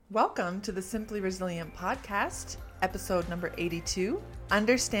Welcome to the Simply Resilient podcast, episode number 82,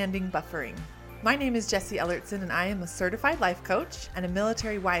 Understanding Buffering. My name is Jessie Ellertson, and I am a certified life coach and a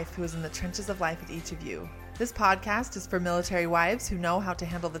military wife who is in the trenches of life with each of you. This podcast is for military wives who know how to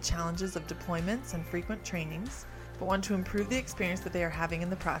handle the challenges of deployments and frequent trainings, but want to improve the experience that they are having in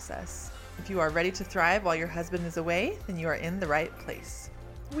the process. If you are ready to thrive while your husband is away, then you are in the right place.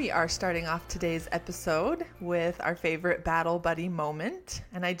 We are starting off today's episode with our favorite battle buddy moment.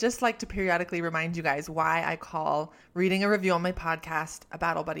 And I just like to periodically remind you guys why I call reading a review on my podcast a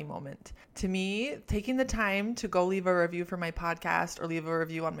battle buddy moment. To me, taking the time to go leave a review for my podcast or leave a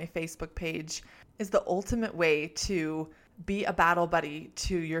review on my Facebook page is the ultimate way to be a battle buddy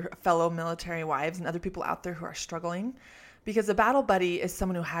to your fellow military wives and other people out there who are struggling. Because a battle buddy is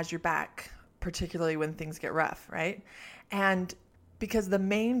someone who has your back, particularly when things get rough, right? And because the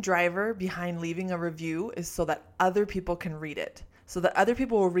main driver behind leaving a review is so that other people can read it, so that other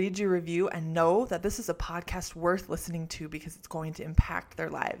people will read your review and know that this is a podcast worth listening to because it's going to impact their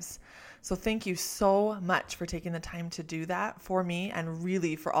lives. So thank you so much for taking the time to do that for me and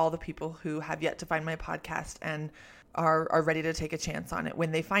really for all the people who have yet to find my podcast and are ready to take a chance on it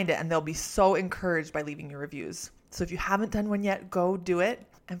when they find it. And they'll be so encouraged by leaving your reviews. So if you haven't done one yet, go do it.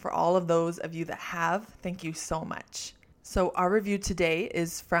 And for all of those of you that have, thank you so much. So our review today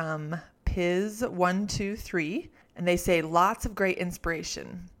is from Piz123, and they say, lots of great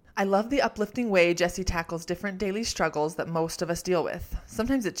inspiration. I love the uplifting way Jessie tackles different daily struggles that most of us deal with.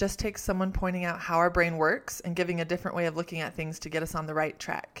 Sometimes it just takes someone pointing out how our brain works and giving a different way of looking at things to get us on the right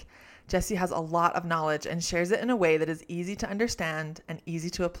track. Jessie has a lot of knowledge and shares it in a way that is easy to understand and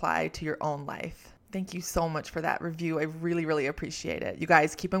easy to apply to your own life. Thank you so much for that review. I really, really appreciate it. You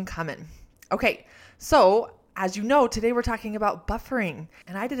guys keep them coming. Okay, so as you know, today we're talking about buffering,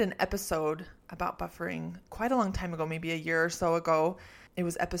 and I did an episode about buffering quite a long time ago, maybe a year or so ago. It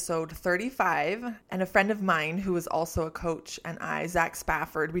was episode 35, and a friend of mine who is also a coach and I, Zach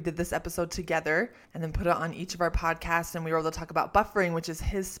Spafford, we did this episode together and then put it on each of our podcasts, and we were able to talk about buffering, which is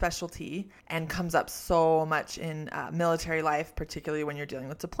his specialty and comes up so much in military life, particularly when you're dealing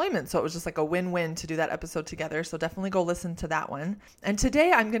with deployment. So it was just like a win-win to do that episode together. So definitely go listen to that one. And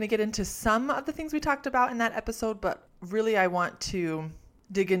today I'm going to get into some of the things we talked about in that episode, but really I want to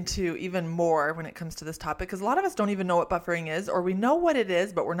dig into even more when it comes to this topic, because a lot of us don't even know what buffering is, or we know what it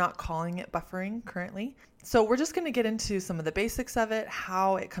is, but we're not calling it buffering currently. So we're just going to get into some of the basics of it,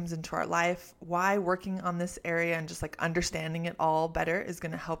 how it comes into our life, why working on this area and just like understanding it all better is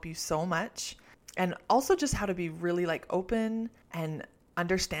going to help you so much. And also just how to be really like open and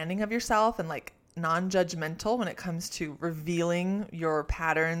understanding of yourself and like non-judgmental when it comes to revealing your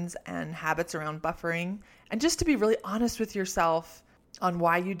patterns and habits around buffering, and just to be really honest with yourself on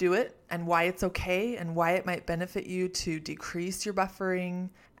why you do it and why it's okay and why it might benefit you to decrease your buffering,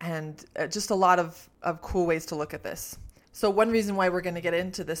 and just a lot of cool ways to look at this. So one reason why we're going to get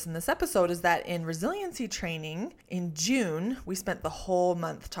into this in this episode is that in resiliency training in June, we spent the whole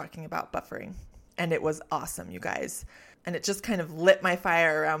month talking about buffering, and it was awesome, you guys. And it just kind of lit my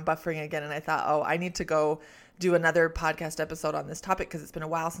fire around buffering again. And I thought, oh, I need to go do another podcast episode on this topic because it's been a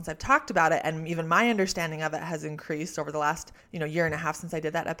while since I've talked about it. And even my understanding of it has increased over the last, year and a half since I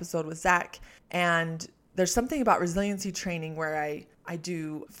did that episode with Zach. And there's something about resiliency training where I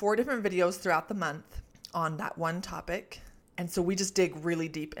do 4 different videos throughout the month on that one topic. And so we just dig really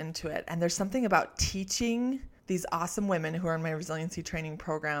deep into it. And there's something about teaching these awesome women who are in my resiliency training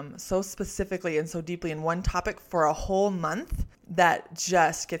program so specifically and so deeply in one topic for a whole month that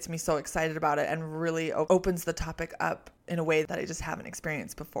just gets me so excited about it and really opens the topic up in a way that I just haven't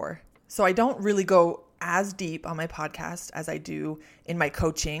experienced before. So I don't really go as deep on my podcast as I do in my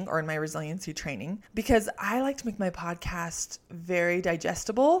coaching or in my resiliency training, because I like to make my podcast very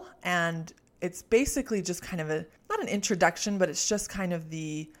digestible, and it's basically just kind of not an introduction, but it's just kind of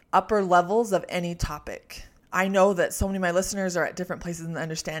the upper levels of any topic. I know that so many of my listeners are at different places in the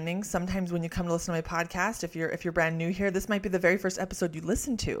understanding. Sometimes when you come to listen to my podcast, if you're brand new here, this might be the very first episode you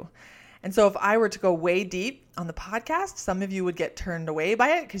listen to. And so if I were to go way deep on the podcast, some of you would get turned away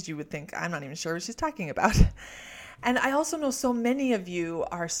by it because you would think, I'm not even sure what she's talking about. And I also know so many of you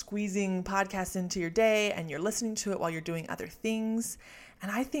are squeezing podcasts into your day and you're listening to it while you're doing other things. And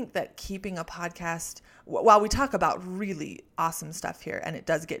I think that keeping a podcast, while we talk about really awesome stuff here, and it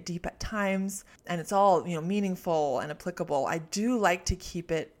does get deep at times, and it's all, meaningful and applicable, I do like to keep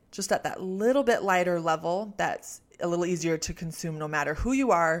it just at that little bit lighter level that's a little easier to consume no matter who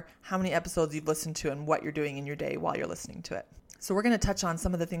you are, how many episodes you've listened to, and what you're doing in your day while you're listening to it. So we're going to touch on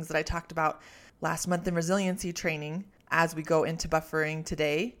some of the things that I talked about last month in resiliency training as we go into buffering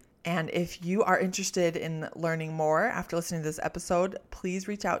today. And if you are interested in learning more after listening to this episode, please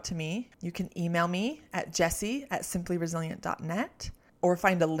reach out to me. You can email me at jessie@simplyresilient.net or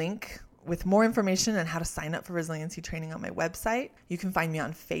find a link with more information on how to sign up for resiliency training on my website. You can find me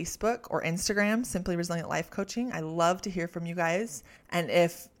on Facebook or Instagram, Simply Resilient Life Coaching. I love to hear from you guys. And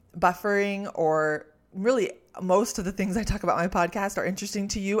if buffering or really most of the things I talk about on my podcast are interesting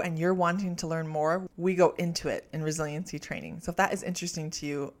to you and you're wanting to learn more, we go into it in resiliency training. So if that is interesting to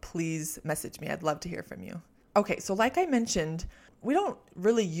you, please message me. I'd love to hear from you. Okay, so like I mentioned, we don't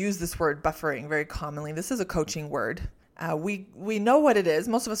really use this word buffering very commonly. This is a coaching word. We know what it is.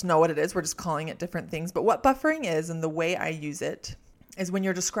 Most of us know what it is. We're just calling it different things. But what buffering is, and the way I use it, is when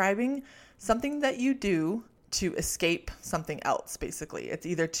you're describing something that you do to escape something else, basically. It's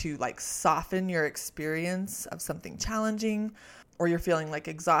either to like soften your experience of something challenging, or you're feeling like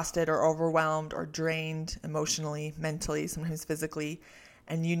exhausted or overwhelmed or drained emotionally, mentally, sometimes physically,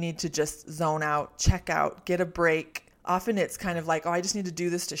 and you need to just zone out, check out, get a break. Often it's kind of like, oh, I just need to do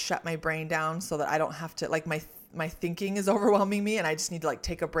this to shut my brain down so that I don't have to, like my thinking is overwhelming me and I just need to like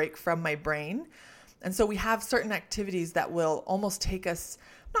take a break from my brain. And so we have certain activities that will almost take us,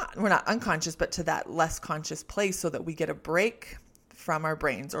 we're not unconscious, but to that less conscious place so that we get a break from our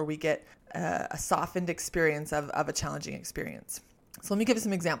brains, or we get a softened experience of a challenging experience. So let me give you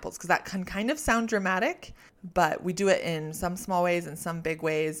some examples, because that can kind of sound dramatic, but we do it in some small ways and some big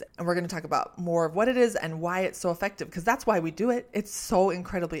ways. And we're going to talk about more of what it is and why it's so effective, because that's why we do it. It's so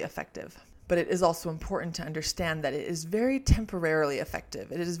incredibly effective. But it is also important to understand that it is very temporarily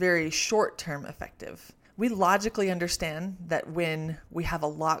effective. It is very short-term effective. We logically understand that when we have a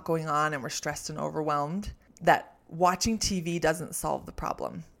lot going on and we're stressed and overwhelmed, that watching TV doesn't solve the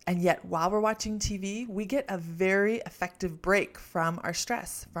problem. And yet, while we're watching TV, we get a very effective break from our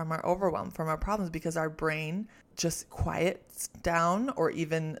stress, from our overwhelm, from our problems, because our brain just quiets down or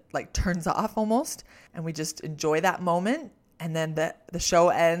even like turns off almost. And we just enjoy that moment. And then the show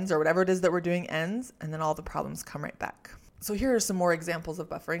ends, or whatever it is that we're doing ends, and then all the problems come right back. So here are some more examples of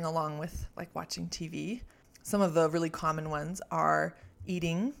buffering along with like watching TV. Some of the really common ones are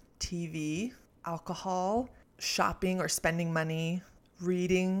eating, TV, alcohol, shopping or spending money,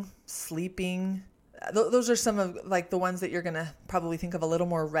 reading, sleeping. Those are some of like the ones that you're going to probably think of a little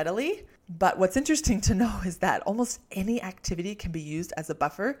more readily. But what's interesting to know is that almost any activity can be used as a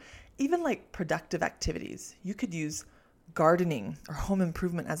buffer, even like productive activities. You could use gardening or home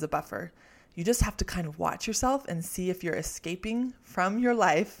improvement as a buffer. You just have to kind of watch yourself and see if you're escaping from your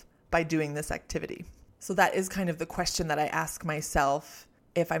life by doing this activity. So that is kind of the question that I ask myself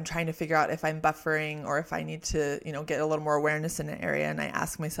if I'm trying to figure out if I'm buffering or if I need to, get a little more awareness in an area. And I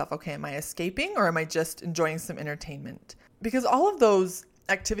ask myself, okay, am I escaping or am I just enjoying some entertainment? Because all of those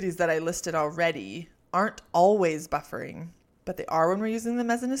activities that I listed already aren't always buffering, but they are when we're using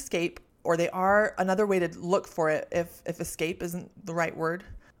them as an escape. Or they are another way to look for it if escape isn't the right word,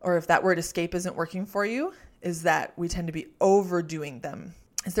 or if that word escape isn't working for you, is that we tend to be overdoing them.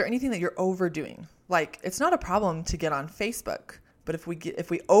 Is there anything that you're overdoing? Like, it's not a problem to get on Facebook, but if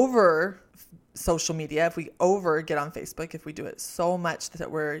we over social media, if we over get on Facebook, if we do it so much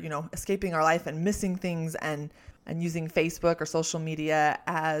that we're, escaping our life and missing things and using Facebook or social media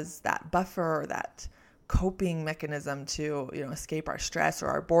as that buffer or that coping mechanism to, escape our stress or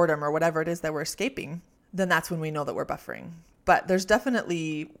our boredom or whatever it is that we're escaping, then that's when we know that we're buffering. But there's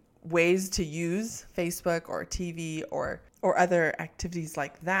definitely ways to use Facebook or TV or other activities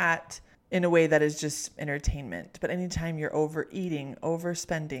like that in a way that is just entertainment. But anytime you're overeating,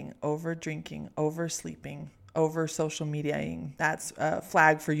 overspending, over drinking, oversleeping, over social mediaing, that's a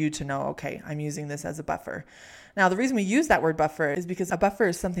flag for you to know, okay, I'm using this as a buffer. Now, the reason we use that word buffer is because a buffer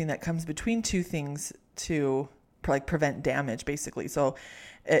is something that comes between two things to prevent damage, basically. So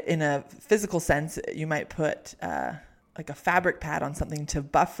in a physical sense, you might put like a fabric pad on something to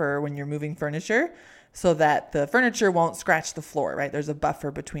buffer when you're moving furniture so that the furniture won't scratch the floor, right? There's a buffer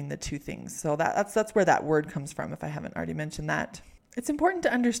between the two things. So that's where that word comes from, if I haven't already mentioned that. It's important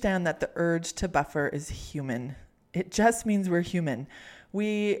to understand that the urge to buffer is human. It just means we're human.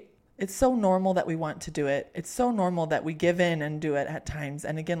 It's so normal that we want to do it. It's so normal that we give in and do it at times.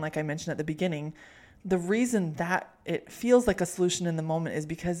 And again, like I mentioned at the beginning, the reason that it feels like a solution in the moment is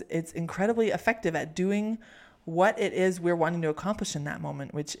because it's incredibly effective at doing what it is we're wanting to accomplish in that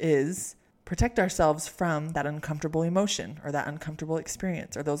moment, which is protect ourselves from that uncomfortable emotion or that uncomfortable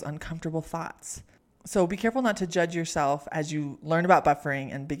experience or those uncomfortable thoughts. So be careful not to judge yourself as you learn about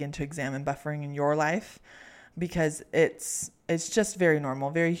buffering and begin to examine buffering in your life, because it's just very normal,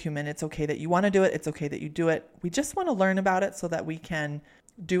 very human. It's okay that you want to do it. It's okay that you do it. We just want to learn about it so that we can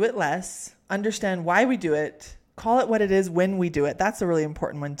do it less, understand why we do it, call it what it is when we do it. That's a really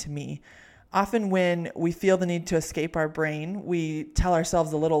important one to me. Often when we feel the need to escape our brain, we tell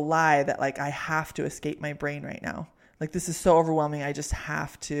ourselves a little lie that like, I have to escape my brain right now. Like, this is so overwhelming. I just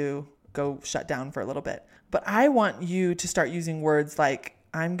have to go shut down for a little bit. But I want you to start using words like,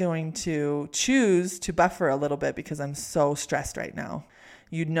 I'm going to choose to buffer a little bit because I'm so stressed right now.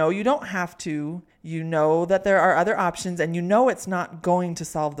 You know you don't have to. You know that there are other options, and you know it's not going to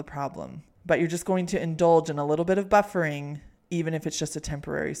solve the problem. But you're just going to indulge in a little bit of buffering, even if it's just a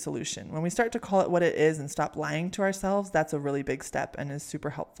temporary solution. When we start to call it what it is and stop lying to ourselves, that's a really big step and is super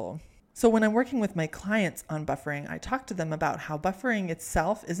helpful. So when I'm working with my clients on buffering, I talk to them about how buffering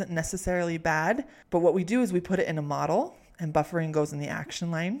itself isn't necessarily bad, but what we do is we put it in a model, and buffering goes in the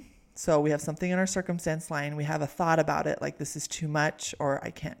action line. So we have something in our circumstance line, we have a thought about it, like this is too much, or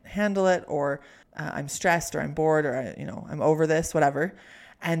I can't handle it, or I'm stressed, or I'm bored, or I'm over this, whatever.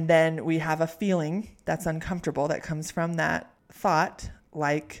 And then we have a feeling that's uncomfortable that comes from that thought,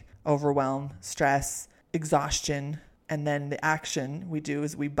 like overwhelm, stress, exhaustion. And then the action we do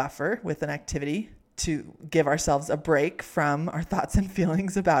is we buffer with an activity to give ourselves a break from our thoughts and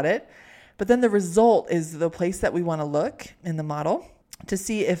feelings about it. But then the result is the place that we want to look in the model to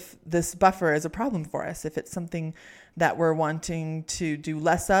see if this buffer is a problem for us, if it's something that we're wanting to do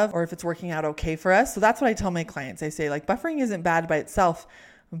less of, or if it's working out okay for us. So that's what I tell my clients. I say, like, buffering isn't bad by itself,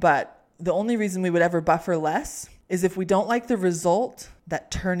 but the only reason we would ever buffer less is if we don't like the result that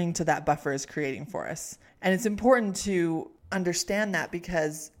turning to that buffer is creating for us. And it's important to understand that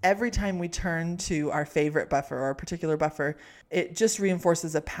because every time we turn to our favorite buffer or a particular buffer, it just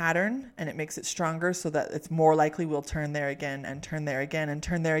reinforces a pattern and it makes it stronger so that it's more likely we'll turn there again and turn there again and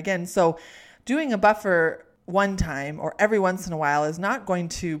turn there again. So doing a buffer one time or every once in a while is not going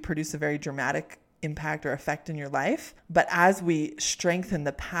to produce a very dramatic impact or effect in your life. But as we strengthen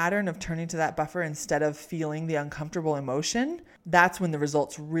the pattern of turning to that buffer instead of feeling the uncomfortable emotion, that's when the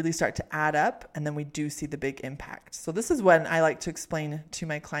results really start to add up, and then we do see the big impact. So this is when I like to explain to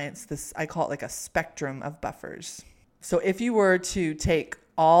my clients this, I call it like a spectrum of buffers. So if you were to take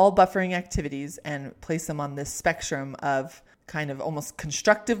all buffering activities and place them on this spectrum of kind of almost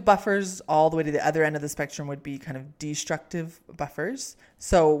constructive buffers, all the way to the other end of the spectrum would be kind of destructive buffers.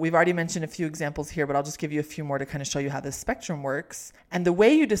 So we've already mentioned a few examples here, but I'll just give you a few more to kind of show you how this spectrum works. And the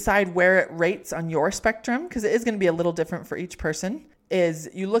way you decide where it rates on your spectrum, because it is going to be a little different for each person, is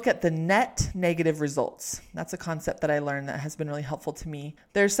you look at the net negative results. That's a concept that I learned that has been really helpful to me.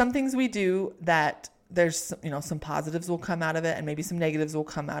 There's some things we do that there's, some positives will come out of it and maybe some negatives will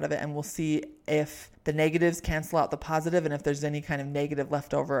come out of it. And we'll see if the negatives cancel out the positive and if there's any kind of negative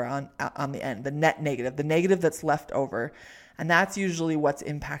left over on the end, the net negative, the negative that's left over. And that's usually what's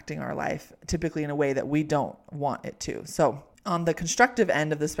impacting our life, typically in a way that we don't want it to. So on the constructive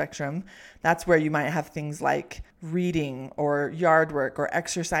end of the spectrum, that's where you might have things like reading or yard work or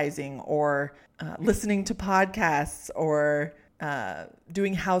exercising or listening to podcasts or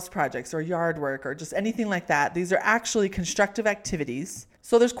doing house projects or yard work or just anything like that. These are actually constructive activities.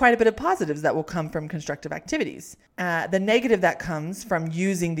 So there's quite a bit of positives that will come from constructive activities. The negative that comes from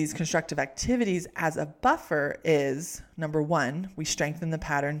using these constructive activities as a buffer is, number one, we strengthen the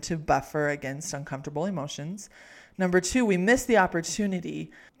pattern to buffer against uncomfortable emotions. Number two, we miss the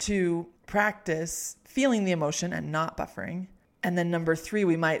opportunity to practice feeling the emotion and not buffering. And then number three,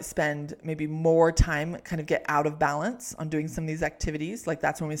 we might spend maybe more time, kind of get out of balance on doing some of these activities. Like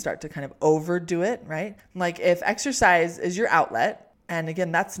that's when we start to kind of overdo it, right? Like if exercise is your outlet, and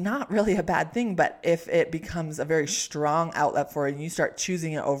again, that's not really a bad thing, but if it becomes a very strong outlet for you and you start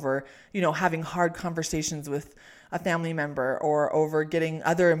choosing it over, having hard conversations with a family member or over getting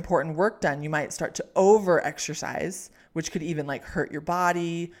other important work done, you might start to over exercise, which could even like hurt your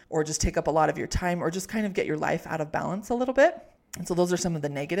body or just take up a lot of your time or just kind of get your life out of balance a little bit. And so those are some of the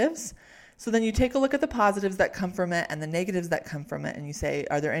negatives. So then you take a look at the positives that come from it and the negatives that come from it. And you say,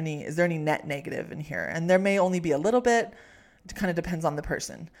 is there any net negative in here? And there may only be a little bit. It kind of depends on the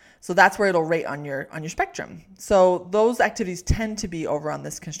person. So that's where it'll rate on your spectrum. So those activities tend to be over on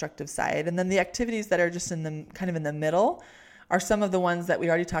this constructive side. And then the activities that are just in the middle are some of the ones that we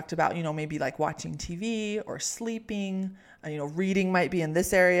already talked about, maybe like watching TV or sleeping, reading might be in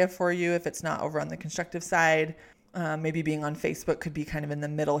this area for you if it's not over on the constructive side. Maybe being on Facebook could be kind of in the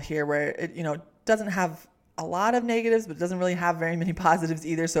middle here where it, doesn't have a lot of negatives, but it doesn't really have very many positives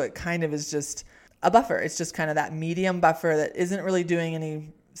either. So it kind of is just a buffer. It's just kind of that medium buffer that isn't really doing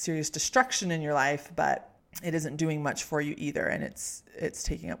any serious destruction in your life, but it isn't doing much for you either. And it's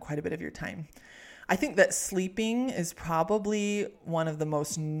taking up quite a bit of your time. I think that sleeping is probably one of the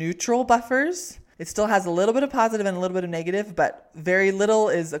most neutral buffers. It still has a little bit of positive and a little bit of negative, but very little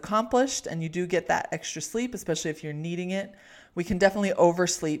is accomplished, and you do get that extra sleep, especially if you're needing it. We can definitely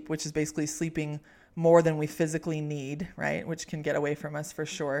oversleep, which is basically sleeping more than we physically need, right? Which can get away from us for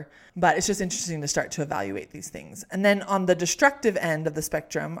sure. But it's just interesting to start to evaluate these things. And then on the destructive end of the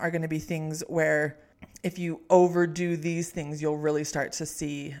spectrum are going to be things where if you overdo these things, you'll really start to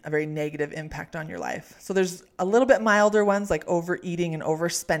see a very negative impact on your life. So there's a little bit milder ones like overeating and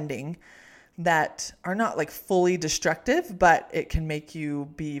overspending that are not like fully destructive, but it can make you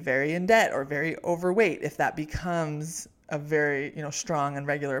be very in debt or very overweight if that becomes a very, strong and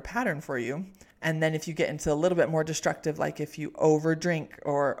regular pattern for you. And then if you get into a little bit more destructive, like if you overdrink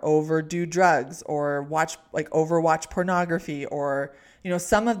or overdo drugs or overwatch pornography or,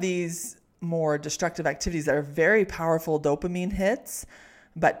 some of these more destructive activities that are very powerful dopamine hits,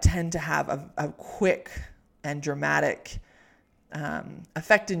 but tend to have a quick and dramatic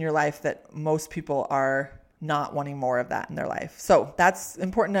effect in your life that most people are not wanting more of that in their life. So that's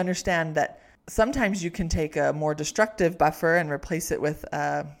important to understand that sometimes you can take a more destructive buffer and replace it with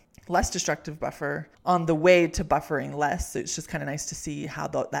a less destructive buffer on the way to buffering less. So it's just kind of nice to see how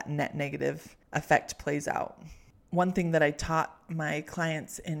that net negative effect plays out. One thing that I taught my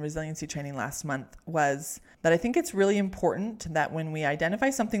clients in resiliency training last month was that I think it's really important that when we identify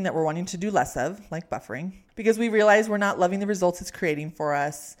something that we're wanting to do less of, like buffering, because we realize we're not loving the results it's creating for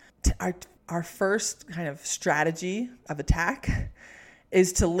us, our first kind of strategy of attack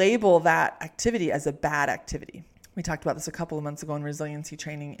is to label that activity as a bad activity. We talked about this a couple of months ago in resiliency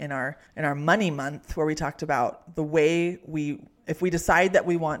training in our money month, where we talked about the way if we decide that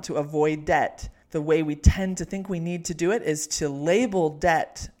we want to avoid debt, the way we tend to think we need to do it is to label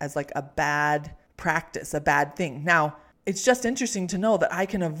debt as like a bad practice, a bad thing. Now, it's just interesting to know that I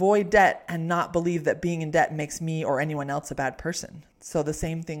can avoid debt and not believe that being in debt makes me or anyone else a bad person. So the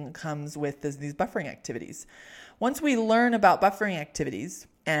same thing comes with these buffering activities. Once we learn about buffering activities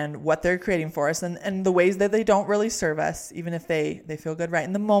and what they're creating for us and the ways that they don't really serve us, even if they feel good right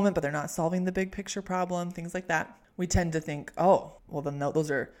in the moment, but they're not solving the big picture problem, things like that, we tend to think, oh, well, then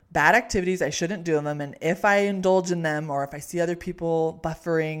those are bad activities. I shouldn't do them. And if I indulge in them, or if I see other people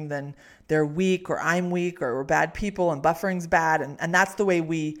buffering, then they're weak, or I'm weak, or we're bad people and buffering's bad. And that's the way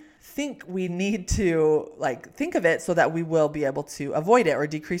we think we need to think of it so that we will be able to avoid it or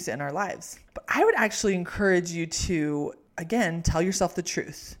decrease it in our lives. But I would actually encourage you to, again, tell yourself the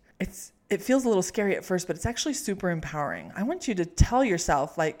truth. It feels a little scary at first, but it's actually super empowering. I want you to tell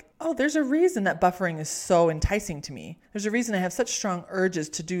yourself oh, there's a reason that buffering is so enticing to me. There's a reason I have such strong urges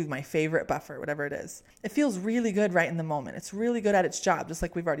to do my favorite buffer, whatever it is. It feels really good right in the moment. It's really good at its job, just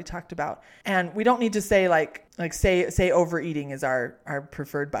like we've already talked about. And we don't need to say say overeating is our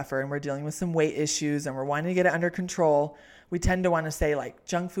preferred buffer and we're dealing with some weight issues and we're wanting to get it under control. We tend to want to say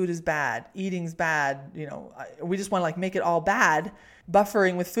junk food is bad, eating's bad, we just want to make it all bad.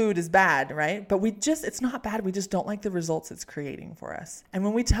 Buffering with food is bad, right? But it's not bad. We just don't like the results it's creating for us. And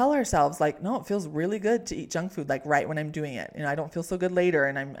when we tell ourselves no, it feels really good to eat junk food, right when I'm doing it, I don't feel so good later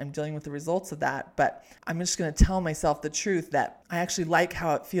and I'm dealing with the results of that, but I'm just going to tell myself the truth that I actually like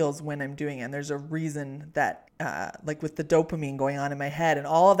how it feels when I'm doing it. And there's a reason that with the dopamine going on in my head and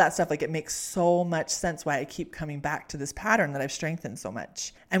all of that stuff, it makes so much sense why I keep coming back to this pattern that I've strengthened so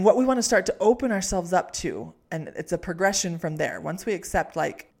much. And what we want to start to open ourselves up to, and it's a progression from there. Once we accept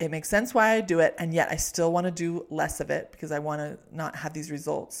it makes sense why I do it, and yet I still want to do less of it because I want to not have these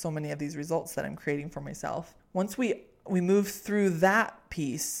results, so many of these results that I'm creating for myself. Once we move through that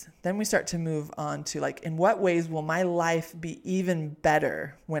piece, then we start to move on to in what ways will my life be even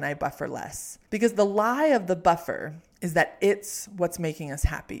better when I buffer less? Because the lie of the buffer is that it's what's making us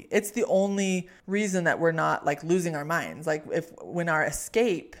happy. It's the only reason that we're not losing our minds. When our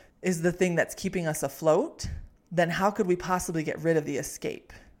escape is the thing that's keeping us afloat, then how could we possibly get rid of the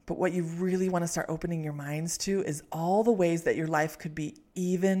escape? But what you really want to start opening your minds to is all the ways that your life could be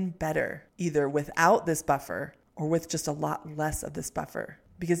even better, either without this buffer or with just a lot less of this buffer.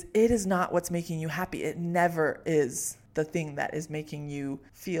 Because it is not what's making you happy. It never is the thing that is making you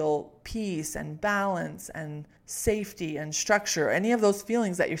feel peace and balance and safety and structure. Any of those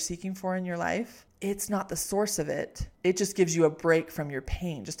feelings that you're seeking for in your life, it's not the source of it. It just gives you a break from your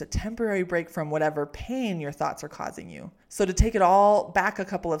pain, just a temporary break from whatever pain your thoughts are causing you. So to take it all back a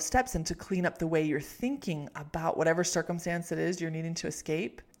couple of steps and to clean up the way you're thinking about whatever circumstance it is you're needing to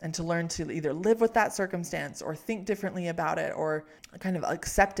escape, and to learn to either live with that circumstance or think differently about it or kind of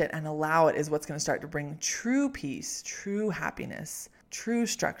accept it and allow it, is what's going to start to bring true peace, true happiness, true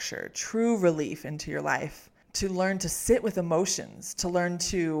structure, true relief into your life. To learn to sit with emotions, to learn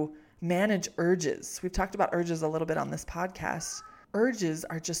to manage urges. We've talked about urges a little bit on this podcast. Urges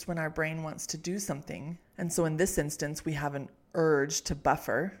are just when our brain wants to do something. And so in this instance, we have an urge to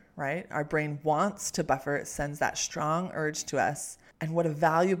buffer, right? Our brain wants to buffer. It sends that strong urge to us. And what a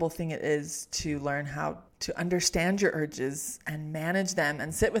valuable thing it is to learn how to understand your urges and manage them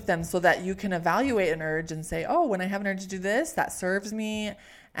and sit with them so that you can evaluate an urge and say, oh, when I have an urge to do this, that serves me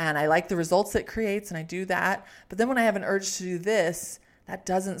and I like the results it creates and I do that. But then when I have an urge to do this, that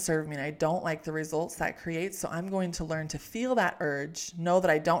doesn't serve me and I don't like the results that creates. So I'm going to learn to feel that urge, know that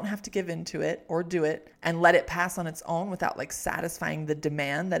I don't have to give into it or do it, and let it pass on its own without like satisfying the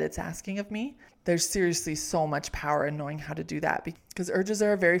demand that it's asking of me. There's seriously so much power in knowing how to do that because urges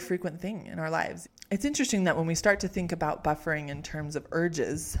are a very frequent thing in our lives. It's interesting that when we start to think about buffering in terms of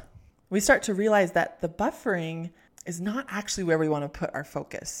urges, we start to realize that the buffering is not actually where we want to put our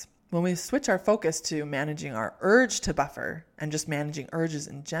focus. When we switch our focus to managing our urge to buffer and just managing urges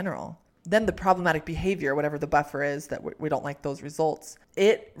in general, then the problematic behavior, whatever the buffer is, that we don't like those results,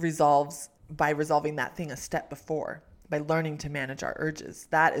 it resolves by resolving that thing a step before, by learning to manage our urges.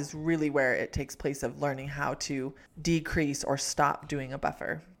 That is really where it takes place of learning how to decrease or stop doing a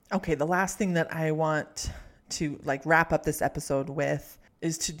buffer. Okay, the last thing that I want to wrap up this episode with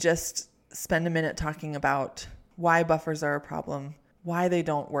is to just spend a minute talking about why buffers are a problem, why they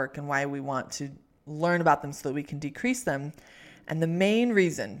don't work, and why we want to learn about them so that we can decrease them. And the main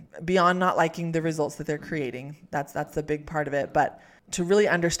reason, beyond not liking the results that they're creating, that's the big part of it, but to really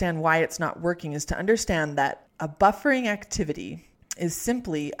understand why it's not working is to understand that a buffering activity is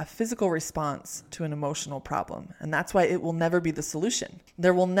simply a physical response to an emotional problem. And that's why it will never be the solution.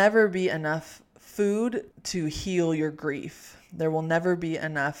 There will never be enough food to heal your grief. There will never be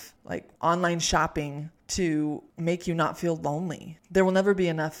enough online shopping to make you not feel lonely. There will never be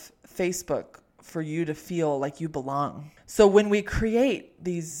enough Facebook for you to feel like you belong. So when we create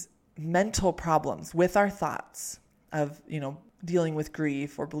these mental problems with our thoughts of, dealing with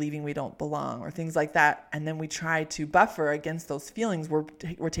grief or believing we don't belong or things like that, and then we try to buffer against those feelings,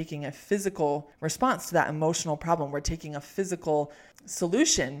 we're taking a physical response to that emotional problem. We're taking a physical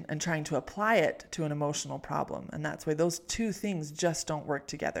solution and trying to apply it to an emotional problem. And that's why those two things just don't work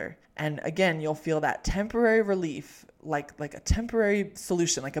together. And again, you'll feel that temporary relief, like a temporary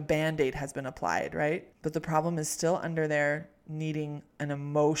solution, like a Band-Aid has been applied, right? But the problem is still under there, needing an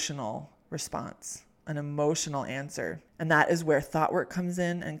emotional response, an emotional answer. And that is where thought work comes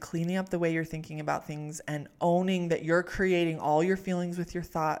in, and cleaning up the way you're thinking about things and owning that you're creating all your feelings with your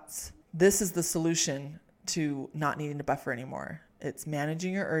thoughts. This is the solution to not needing to buffer anymore. It's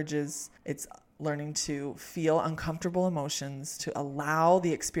managing your urges. It's learning to feel uncomfortable emotions, to allow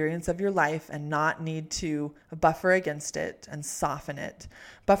the experience of your life and not need to buffer against it and soften it.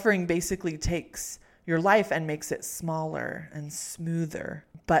 Buffering basically takes your life and makes it smaller and smoother.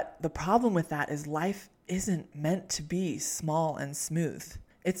 But the problem with that is life isn't meant to be small and smooth.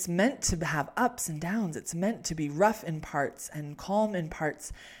 It's meant to have ups and downs. It's meant to be rough in parts and calm in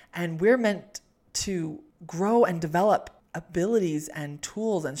parts. And we're meant to grow and develop abilities and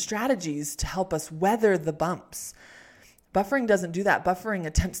tools and strategies to help us weather the bumps. Buffering doesn't do that. Buffering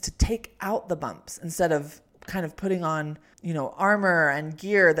attempts to take out the bumps instead of kind of putting on, armor and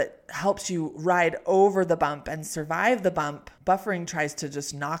gear that helps you ride over the bump and survive the bump. Buffering tries to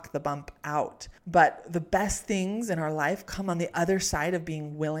just knock the bump out. But the best things in our life come on the other side of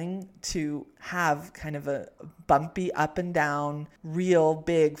being willing to have kind of a bumpy up and down, real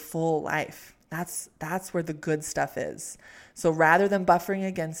big, full life. That's where the good stuff is. So rather than buffering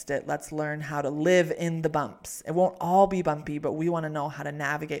against it, let's learn how to live in the bumps. It won't all be bumpy, but we want to know how to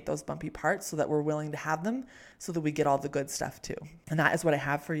navigate those bumpy parts so that we're willing to have them so that we get all the good stuff too. And that is what I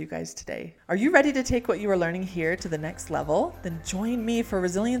have for you guys today. Are you ready to take what you are learning here to the next level? Then join me for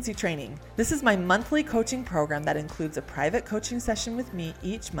resiliency training. This is my monthly coaching program that includes a private coaching session with me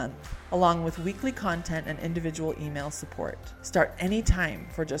each month, along with weekly content and individual email support. Start anytime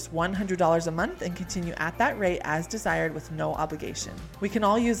for just $100 a month and continue at that rate as desired with no obligation. We can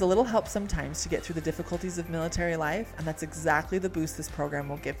all use a little help sometimes to get through the difficulties of military life, and that's exactly the boost this program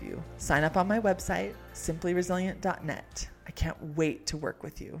will give you. Sign up on my website, simplyresilient.net. I can't wait to work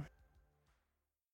with you.